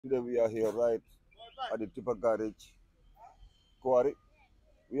Today we are here right at the Tipper Garage Quarry.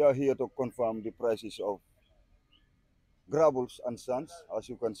 We are here to confirm the prices of gravels and sands. As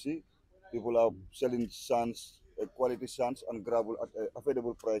you can see, people are selling sands, quality sands and gravel at an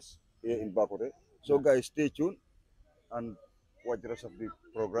affordable price here in Bakore. So guys, stay tuned and watch the rest of the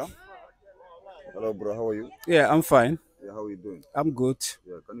program. Hello bro, how are you? Yeah, I'm fine. Yeah, how are you doing? I'm good.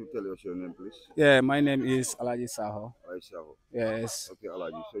 Yeah, can you tell us your name please? Yeah, my name is Alaji Saho. Aisha. Yes. Okay,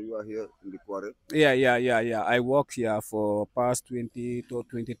 Alaji. So you are here in the quarry. Yeah. I work here for past 20 to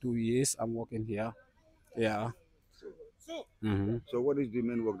 22 years. I'm working here. Yeah. So, hmm so what is the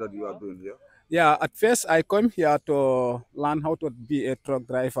main work that you are doing here? Yeah, at first I come here to learn how to be a truck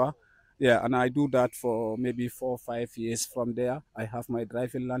driver. Yeah, and I do that for maybe 4 or 5 years. From there, I have my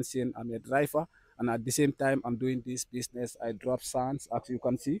driving license. I'm a driver, and at the same time, I'm doing this business. I drop sands, as you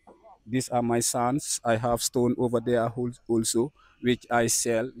can see. These are my sands. I have stone over there also, which I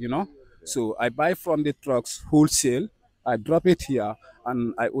sell. So I buy from the trucks wholesale. I drop it here,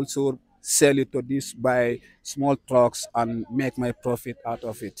 and I also sell it to this by small trucks and make my profit out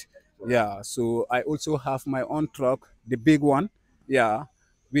of it. So, Yeah, so I also have my own truck, the big one. Yeah,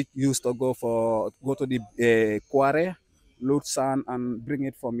 which used to go to the quarry, load sand and bring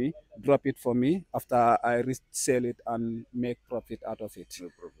it for me, drop it for me. After I resell it and make profit out of it. no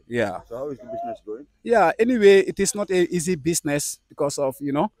problem. Yeah, So how is the business going? yeah. Anyway, it is not a easy business because of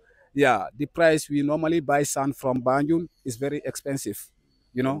yeah, the price we normally buy sand from Banjul is very expensive.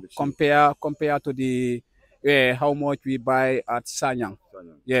 From the sea. Compare to the how much we buy at Sanyang.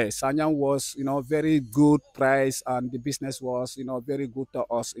 Sanyang. Yeah, Sanyang was very good price and the business was very good to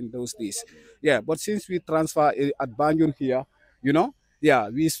us in those days. Yeah, but since we transfer at Banjul here, you know, yeah,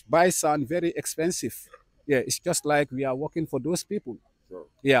 we buy sand very expensive. Yeah, it's just like we are working for those people. So,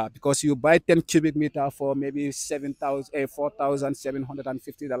 Yeah, because you buy 10 cubic meter for maybe 7,000,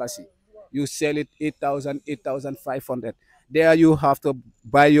 $4,750. You sell it 8,500. There you have to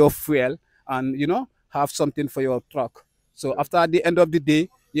buy your fuel and have something for your truck. So okay. after the end of the day,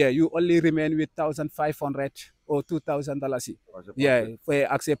 yeah, you only remain with 1,500 or $2,000. As a Yeah, profit. for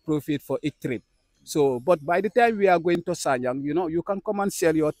access profit for each trip. So, but by the time we are going to Sanyang, you can come and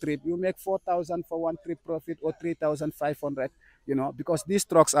sell your trip. You make 4,000 for one trip profit or 3,500, because these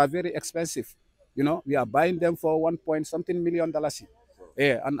trucks are very expensive. We are buying them for 1 point something million. So,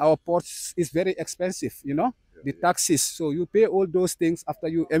 Yeah, and our ports is very expensive, yeah, the yeah. taxes. So you pay all those things after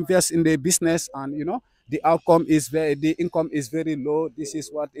you invest in the business and, the income is very low. This is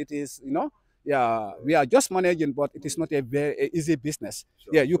what it is. Yeah, we are just managing, but it is not a very easy business.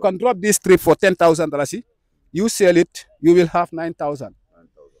 Sure, Yeah, you sure. can drop this trip for $10,000. You sell it, you will have 9,000.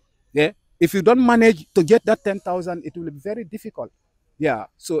 9,000. Yeah. If you don't manage to get that 10,000, it will be very difficult. Yeah.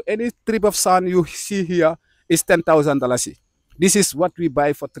 So any trip of sand you see here is $10,000. This is what we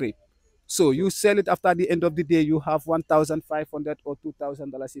buy for trip. So So, you sell it after the end of the day, you have 1,500 or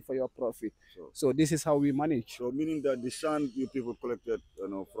 $2,000 for your profit. so, So this is how we manage. so meaning that the sand you people collected,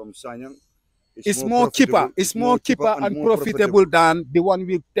 from Sanyang is It's more more cheaper. profitable, It's is more more cheaper cheaper and and more profitable profitable than the one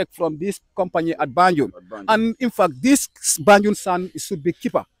we take from this company at Banjul. at Banjul. And in fact, this Banjul sand should be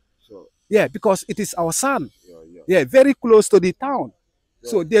cheaper. So, Yeah, because it is our sand. yeah, yeah. Yeah, very close to the town. So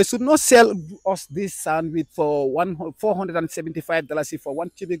So, they should not sell us this sand with for $475 for 1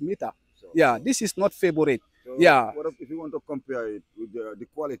 cubic meter. so, Yeah, so, this is not favorite. so Yeah, what if you want to compare it with the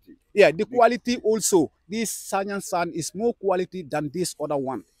quality? yeah, the The, quality also. This Sanyan sand is more quality than this other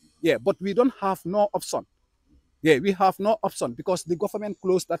one. Yeah, but we don't have no option. Yeah, we have no option because the government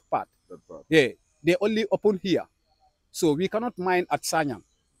closed that part. that part. Yeah, they only open here. So we cannot mine at Sanyang.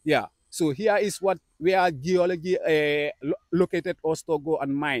 Yeah. So here is where geology located us to go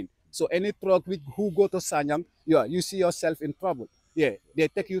and mine. So any truck who go to Sanyang, yeah, you see yourself in trouble. Yeah, they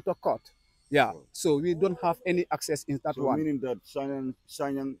take you to court. Yeah. So, So we don't have any access in that so one. meaning that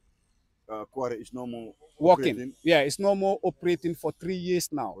Sanyang quarry is no more Working. operating Yeah, it's no more operating for 3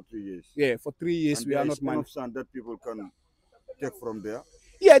 years now. for 3 years. Yeah, for 3 years And we there are is not mining. enough sand that people can take from there.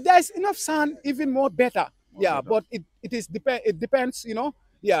 Yeah, there's enough sand, even more better. More Yeah, better. but it depends,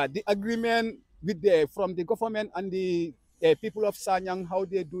 Yeah, the agreement with the from the government and the people of Sanyang, how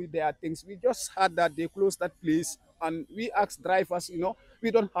they do their things. We just had that they closed that place, and we asked drivers,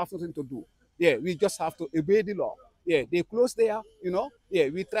 we don't have nothing to do. Yeah, we just have to obey the law. Yeah, they close there. Yeah,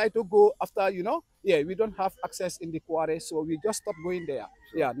 we try to go after. Yeah, we don't have access in the quarry, so we just stop going there.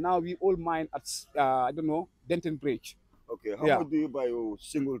 So, Yeah, now we all mine at I don't know, Denton Bridge. okay, how Yeah, much do you buy a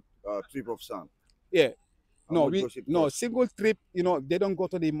single trip of sand? yeah. How much does it No cost? single trip. They don't go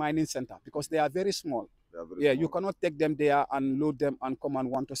to the mining center because they are very small. They are very Yeah, you small. cannot take them there and load them and come and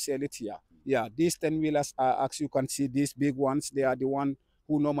want to sell it here. Yeah, these 10 wheelers are, as you can see, these big ones. They are the one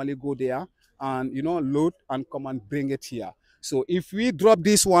who normally go there and load and come and bring it here. So if we drop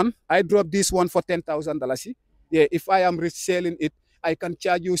this one, I drop this one for $10,000. Yeah, if I am reselling it, I can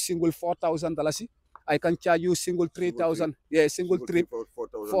charge you single $4,000. I can charge you single 3,000. Yeah, single trip for four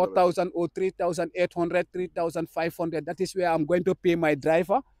 $4,000. thousand or 3,800, 3,500. That is where I'm going to pay my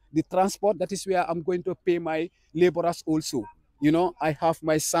driver, the transport. That is where I'm going to pay my laborers also. I have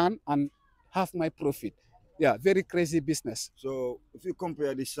my son and have my profit. Yeah, very crazy business. So if you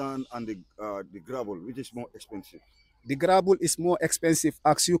compare the sand and the gravel, which is more expensive? The gravel is more expensive.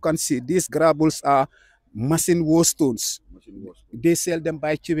 As you can see, these gravels are machine war stones. Machine wash. They sell them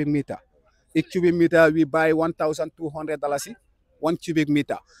by cubic meter. A cubic meter we buy $1,200. 1 cubic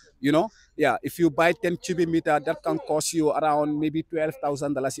meter. Yeah. If you buy 10 cubic meter, that can cost you around maybe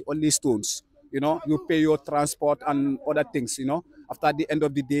 $12,000 only stones. You pay your transport and other things. After the end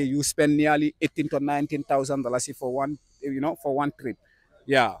of the day, you spend nearly 18 to $19,000 for one trip.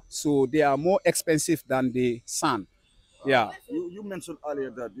 Yeah. So they are more expensive than the sand. Yeah. You mentioned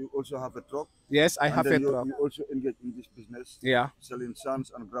earlier that you also have a truck, Yes, I and have then a you, truck. you also engage in this business, Yeah. selling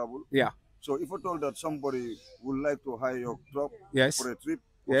sands and gravel. Yeah. So if I told that somebody would like to hire your truck Yes. for a trip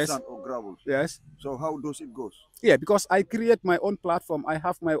of Yes. sand or gravel, Yes. so how does it goes? Yeah, because I create my own platform. I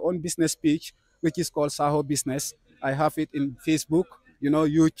have my own business page, which is called Saho Business. I have it in Facebook,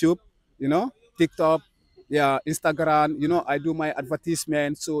 YouTube, TikTok, yeah, Instagram. I do my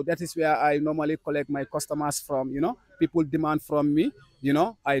advertisement. So that is where I normally collect my customers from. People demand from me.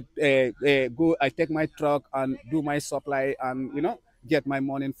 I take my truck and do my supply and get my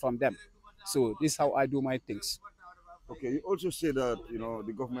money from them. So this is how I do my things. Okay, you also say that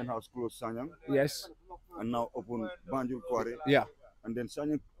the government has closed Sanyang Yes. and now open Banjul Quarry, Yeah. and then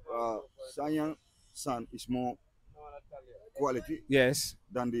Sanyang sand is more quality Yes.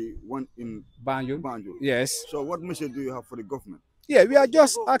 than the one in Banjul. Banjul. Yes. So what message do you have for the government? Yeah, we are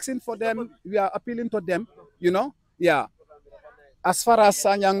just asking for them. We are appealing to them. Yeah. As far as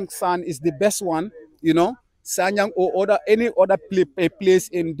Sanyang San is the best one, Sanyang or any other place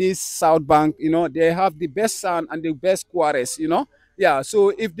in this South Bank, they have the best sun and the best quarries. Yeah. So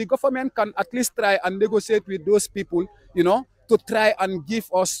if the government can at least try and negotiate with those people, to try and give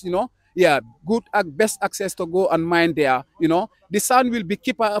us, yeah, good best access to go and mine there, the sun will be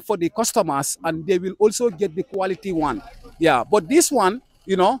cheaper for the customers and they will also get the quality one. Yeah. But this one,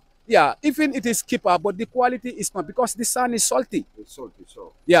 yeah, even it is cheaper, but the quality is not because the sun is salty. It's salty,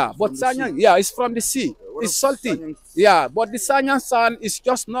 so Yeah, it's but from the sea. Sanyang, yeah, it's from the sea. What It's of salty. Sanyang? Yeah, but the Sanyang sand is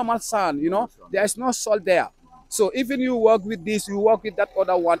just normal sand, Normal sand. There is no salt there. So even you work with this, you work with that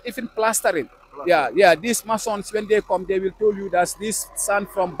other one, even plastering. Yeah, these masons, when they come, they will tell you that this sand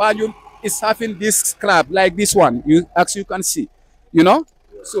from Banjul is having this scrap like this one, as you can see,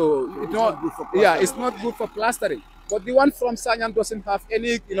 So, It's not good for yeah, plastering. it's not good for plastering. But the one from Sanyang doesn't have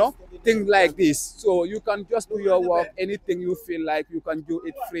any, thing like this. So you can just do your work, anything you feel like, you can do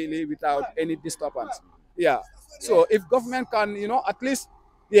it freely without any disturbance. Yeah. So if government can, at least,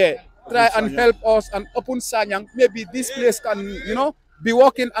 yeah, try Open and Sanyang. help us and open Sanyang, maybe this place can, be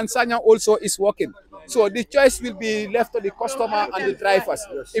working and Sanyang also is working. So the choice will be left to the customer and the drivers.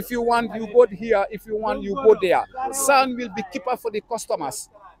 If you want, you go here. If you want, you go there. Sand will be cheaper for the customers.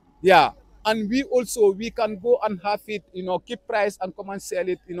 Yeah. And we can go and have it, keep price and come and sell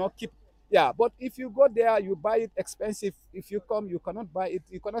it, yeah. But if you go there, you buy it expensive. If you come, you cannot buy it,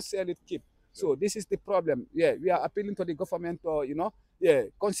 you cannot sell it cheap. So this is the problem. Yeah, we are appealing to the government to, yeah,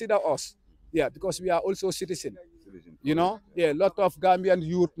 consider us. Yeah, because we are also citizens. Citizen. Yeah, a lot of Gambian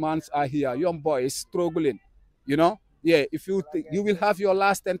youth mans are here, young boys struggling. Yeah, if you will have your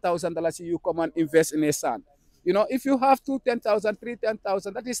last $10,000, you come and invest in a sand. If you have 10,000,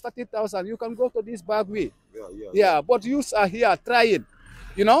 10,000, that is 30,000. You can go to this bag way. Yeah, but youths are here trying.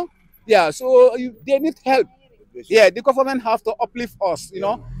 Yeah. So they need help. Yeah, the government have to uplift us.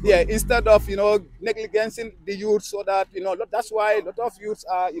 Yeah, instead of neglecting the youth, so that that's why a lot of youths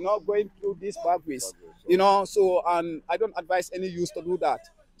are going through these pathways. So and I don't advise any youth to do that.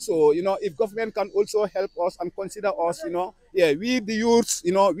 So if government can also help us and consider us, yeah, we the youths,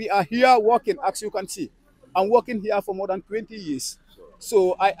 we are here working, as you can see. I'm working here for more than 20 years.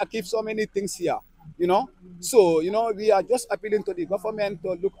 So I keep so many things here, So, we are just appealing to the government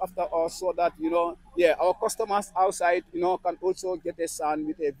to look after us so that, yeah, our customers outside, can also get a sand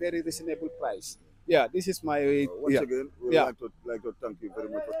with a very reasonable price. Yeah, this is my, Once yeah, again, we would yeah, like to thank you very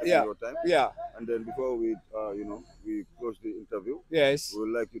much for taking yeah, your time. yeah, And then before we close the interview, yes, we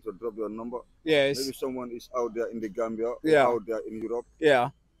would like you to drop your number. yes, Maybe someone is out there in the Gambia or Yeah. out there in Europe, yeah,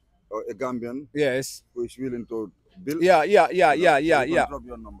 or a Gambian yes, who is willing to build. yeah, yeah, yeah, yeah, So yeah, you can yeah. drop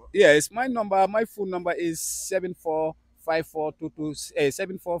your number. Yes, my phone number is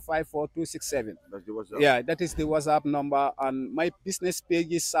 7454 That's the WhatsApp. Yeah, that is the WhatsApp number, and my business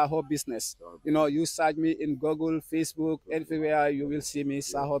page is Saho Business. You know, you search me in Google, Facebook, everywhere you will see me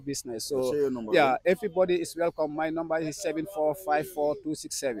Saho Business. Let's So say your number yeah, again. everybody is welcome. My number is 7454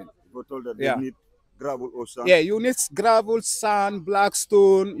 267. We're told that they Yeah. need gravel or sand. Yeah, you need gravel, sand, black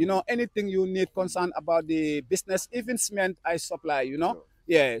stone, you know, anything you need concerned about the business, even cement I supply, you know. Sure.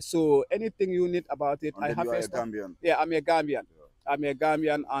 Yeah, so anything you need about it, And I then have you are a a stock. Gambian. Yeah, I'm a Gambian. Yeah. I'm a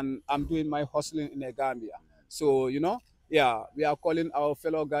Gambian and I'm doing my hustling in a Gambia. So, you know, yeah, we are calling our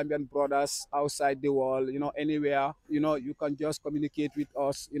fellow Gambian brothers outside the world, you know, anywhere, you know, you can just communicate with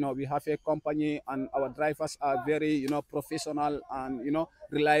us. You know, we have a company and our drivers are very, you know, professional and, you know,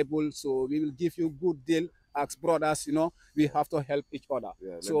 reliable. So we will give you good deal as brothers, you know, we have to help each other.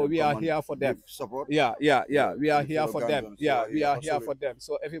 Yeah, let So them we come are and here for give them. support. Yeah. We To are the here fellow for them. Gambians who Yeah, are we here are here hustling. for them.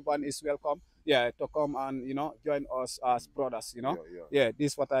 So everyone is welcome. Yeah, to come and you know join us as brothers. You know. Yeah,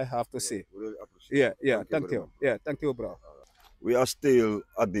 this is what I have to say. We really appreciate it. Yeah. Thank you Thank very you. much. Yeah, thank you, bro. We are still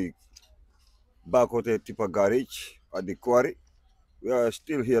at the back of the tipper garage at the quarry. We are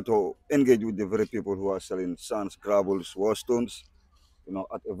still here to engage with the very people who are selling sands, gravels, stones, you know,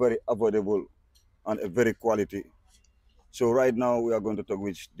 at a very affordable and a very quality. So right now we are going to talk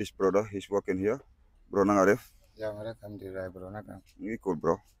with this brother. He's working here. Bro, nangaref. Ya mara kam di rai bro naka Ngi cool,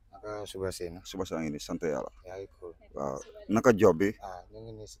 bro. naka suba sena Suba sa ini sante yalla. ya cool Waaw. Naka job bi. ñu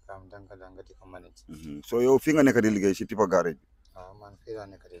ngi ni si kam danga danga di ko manage So yow fi nga nekk di liggéey si tipper garage. man fii laa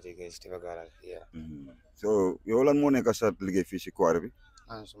nekk di liggéey si tiba garal fii ya So yow lan moo nekk sa liggéey fii si quarry bi.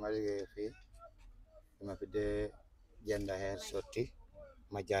 man su ma liggéey fii dama fi dee jënd xeer sotti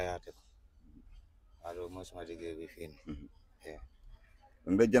ma jaayaate ko waaw loolu mooy suma liggéey bi fii nii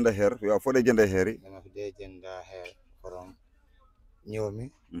Danga dee jënd xeer yow foo dee jëndee xeer yi. dama fi dee jënd xeer from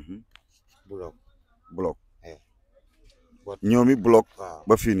ñoomi block Block. bot ñoomi block waaw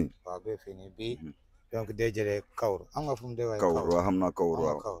ba fii nii. waaw ba fii nii bii donc dee jëlee kawru am nga fu mu dee waaye Kawur waaw xam naa kawur Xam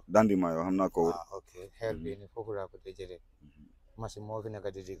nga waaw. kawur. Dandi maa yoo xam naa kawur. ok xeer bii nii foofu laa ko dee jëlee machine moo fi nekk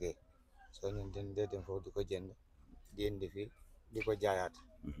di liggéey soo ñun dañ dee dem foofu di ko jënd di indi fii di ko jaayaat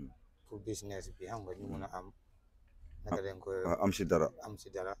pour business bi xam nga ñu mun a am naka dañ koy am si dara. am si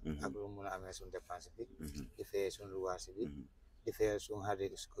dara ak lu mun a amee suñu dépense bi di fayee suñu luwaas bi di fayee suñu xale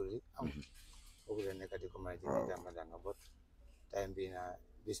school yi am foofu la nekk di ko may jënd danga bot time bi na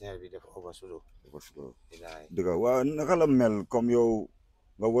business bi dafa overslow dëgg waa naka la mel comme yow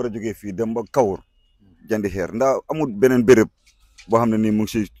nga war a jógee fii dem ba kawur jëndi xeer ndax amul beneen béréb boo xam ne nii mu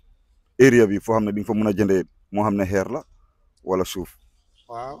ngi si area bi foo xam ne di nga fa mën a jëndee moo xam ne xeer la wala suuf.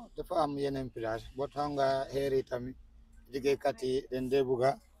 waaw dafa am yeneen place boo xam nga xeer yi tamit liggéeykat yi dañ dee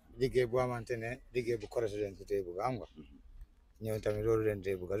bugga liggéey bu xamante ne liggéey bu correspondant ci dee bugga xam nga ñëw tamit loolu leen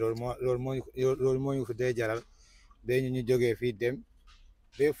dee bugga loolu moo ñu fi dee jaral ba ñu jógee fii dem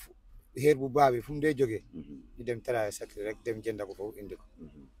ba xeer bu baax bi fu mu dee jógee ñu dem taraay sakk rek dem jënd ko foofu indi ko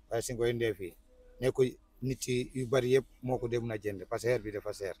waaye si nga ko indee fii nekku nit yi yu bari yëpp moo ko dee mun a jënd parce que xeer bi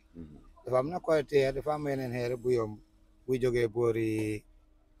dafa seer dafa am na qualité xeer dafa am yeneen xeer bu yomb buy jógee boori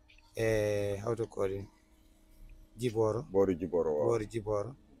how to call it Jiboro boori Jiboro waaw boori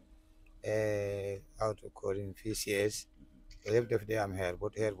Jiboro how to call it fii CS yëpp daf dee am xeer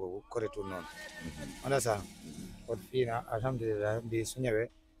bot xeer boobu correctul noonu understand bot fii na alhamdulilah bi su ñëwee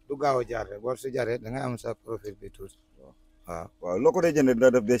du gaaw a jaar rek boo su jaree da nga am sa profit bi tuuti waaw loo ko dee jëndee dina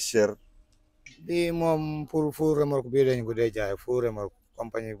def dee cher. bi moom pour fu remorque bii lañ ko dee jaay fu remorque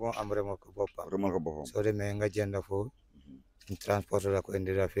compagnie moo am remorque boppam remal ko boppam. soo demee nga jënd foofu transport la ko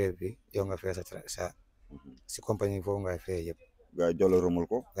indi la fee bi yow nga fee sa si compagnie foofu ngay fee yëpp gaa yi jola remal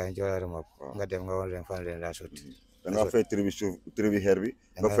ko. gaa yi jola remorque nga dem nga woon leen fan leen laa sotti da nga fay tribi suuf tribi xeer bi.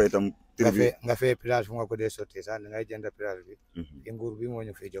 nga fay tam tribi nga fee place fu nga ko dee sotti sax da ngay jënd place bi fi nguur bi moo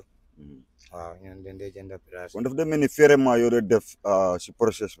ñu fi jox waaw ñun dañ dee jënd place kon daf dee mel ni ferrement yoo dee def si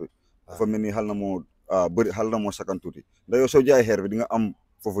process bi. dafa mel ni xal na moo bëri xal na moo sakan tuuti ndax yow soo jaay xeer bi di nga am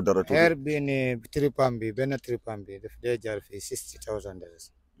foofu dara tuuti. xeer bi ni tripam bi benn tripam bi daf dee jar fii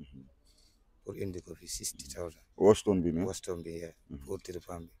 $60,000 pour indi ko fii $60,000 Woston bi nii. Boston bi pour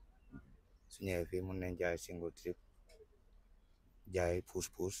tripam bi su ñëwee fii mun nañ jaay single trip jaay puus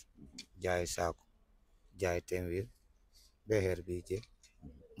jaay saako jaay tenwil ba xeer bi je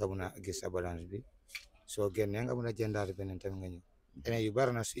nga mun a gis sa balance bi soo génnee nga mun a jëndaat beneen tamit nga ñëw yeneen yu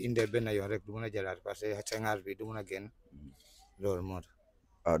bari na su indee benn yoon rek du mun a jëlaat parce que sengaar bi du mun a génn loolu moo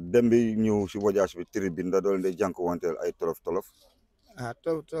tax dem bi ñëw si voyage bi trip bi ndax doole de jànkuwanteel ay tolof tolof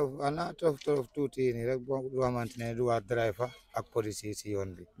tuuti nii rek boo xamante ne du waa driver ak police yi si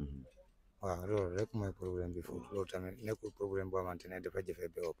yoon bi waaw loolu rek mooy problème bi foofu loolu tamit nekkul problème boo xamante ne dafa jafe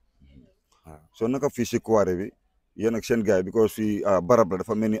ba ëpp waaw soo naka fii si quarry bi yéen ak seen gars because fii barab la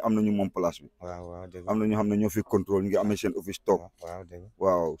dafa mel ni am na ñu moom place bi. waaw dëgg am na ñoo xam ne ñoo fi contrôle ñu ngi amee seen office toog. waaw dëgg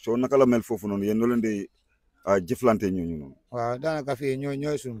waaw soo naka la mel foofu noonu yéen noo leen di jëflante ñooñu noonu. waaw daanaka fii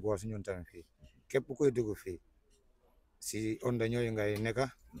ñooy suñu boos ñun tamit fii képp kuy dugg fii si onda ñooyu ngay nekk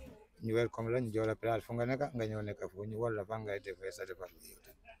ñu welcome la ñu jox la place fu nga nekk nga ñëw nekk foofu ñu wala fa ngay defee sa defar bi yow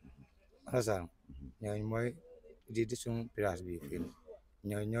tamit understand ñooñu mooy di suñu place bi fii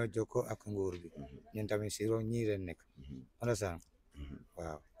ñoo jokkoo ak nguur bi ñun tamit si ron ñii leen nekk understand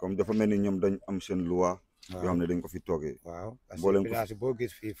waaw comme dafa mel ni ñoom dañ am seen loi yoo xam ne dañ ko fi toogee waaw parce que place boo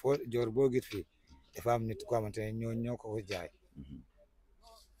gis fii foo joor boo gis fii dafa am nit ko xamante ne ñoo ko jaay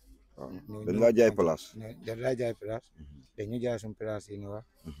waaw dañ laa jaay place dañ laa jaay place dañu jaay suñu place yi ni wax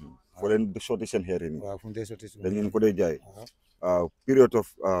foo leen sotti seen xeer yi nii waaw fu mu dee sotti suñu dañ leen ko dee jaay period of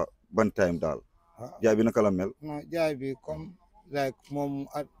ban time daal jaay bi naka la mel non jaay bi comme like moom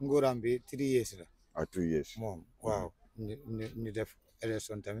at nguuram bi 3 years la 3 years moom waaw ñu def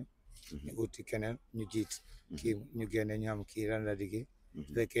élection tamit ñu uti keneen ñu jiit kii ñu génne ñu am kii lan la liggéey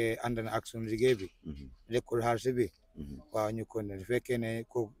su fekkee ànd na ak suñu liggéey bi lekkul xaalis bi waaw ñu continuer su fekkee ne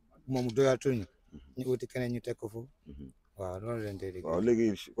ko moom doyatuñu ñu uti keneen ñu teg ko foofu waaw loolu leen dee liggéey waaw léegi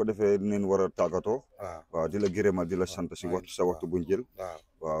su ko defee neen war a tàggatoo waaw di la gërëma di la sant si waxtu sa waxtu buñ jël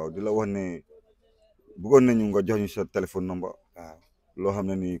waaw di la wax ne bëggoon nañu nga jox ñu sa téléphone number loo xam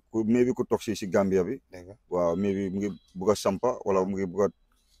ne nii ku maybe ku toog si Gambia bi waaw maybe mu ngi bugg a sampa wala mu ngi bugg a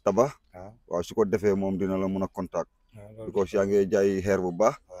tabax waaw su ko defee moom dina la mun a contact because yaa ngi jaay xeer bu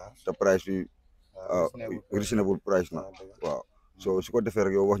baax te price bi reasonable price na waaw so su ko defee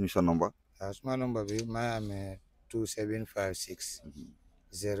rek yow wax ñu sa number waaw suma number bi maa amee 2756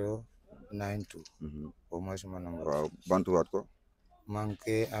 092 boobu mooy suma number waaw bantuwaat ko maa ngi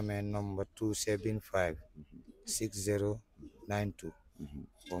koy amee number 275 6092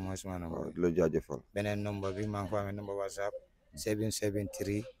 boobu mooy suma number di la jaajëfal beneen number bi maa ngi ko amee number whatsapp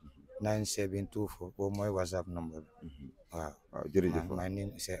 773 9724 boobu mooy whatsapp number bi waaw jërëjëf my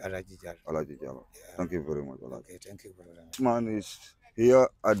name is Alaji Jallow. Alaji Jallow. Thank you very much. Okay, thank you very much. This man is here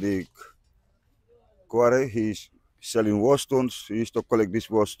at the quarry. He's selling war stones. He used to collect this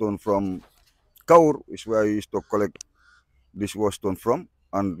war stone from Kaur, is where he used to collect this war stone from,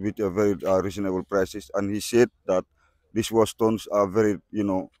 and with a very reasonable prices. And he said that these war stones are very,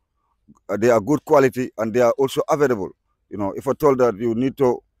 they are good quality and they are also available. If I told that you need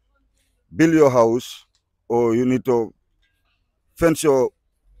to build your house or you need to fence your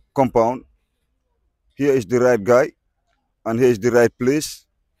compound, here is the right guy and here is the right place.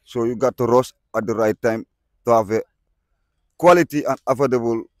 So you got to rush at the right time to have a quality and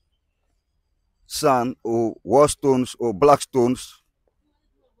affordable sand or war stones or black stones.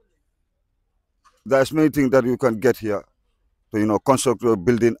 There's many things that you can get here to construct your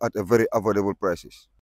building at a very affordable prices.